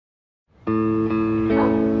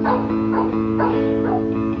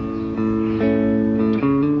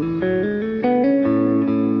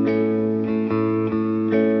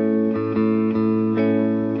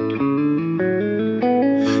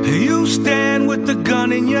You stand with the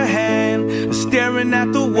gun in your hand, staring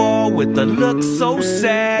at the wall with a look so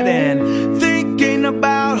sad, and thinking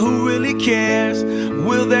about who really cares.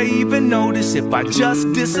 Will they even notice if I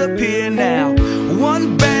just disappear now?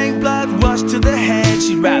 One bang, blood rush to the head.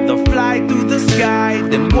 She'd rather fly through the sky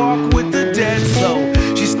than walk with the dead. So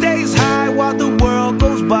she stays high while the world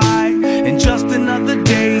goes by, and just another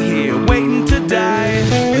day here waiting to die.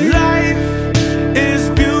 Life is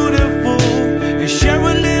beautiful, and share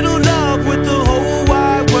a little love with the whole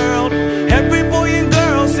wide world. Every boy and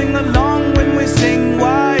girl sing along when we sing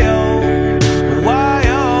why-oh,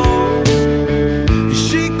 why-oh.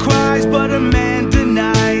 She cries but a man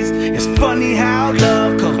denies. It's funny how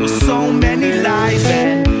love comes with so many lies,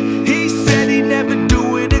 and he said he'd never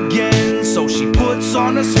do it again. So she puts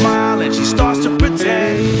on a smile and she starts to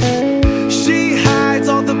pretend. She hides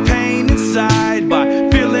all the pain inside by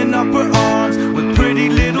filling up her arms with pretty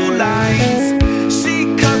little lines.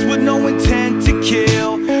 She cuts with no intent to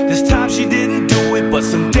kill. This time she didn't do it, but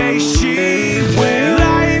someday she will.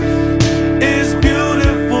 Life is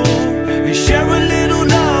beautiful, and share a little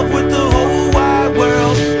love with the whole wide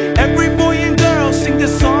world. Every boy and girl sing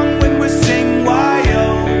this song when we sing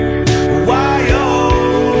why-oh,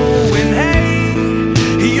 why-oh. And hey,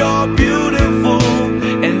 you're beautiful,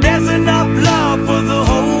 and there's enough love for the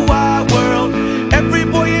whole wide world. Every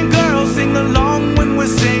boy and girl sing along when we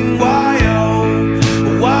sing why-oh,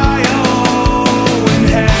 why-oh. And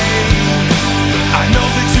hey, I know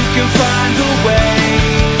that you can find a way.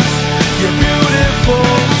 You're beautiful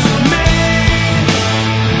to me.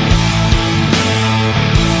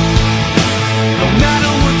 No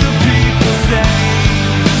matter what the people say,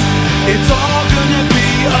 it's all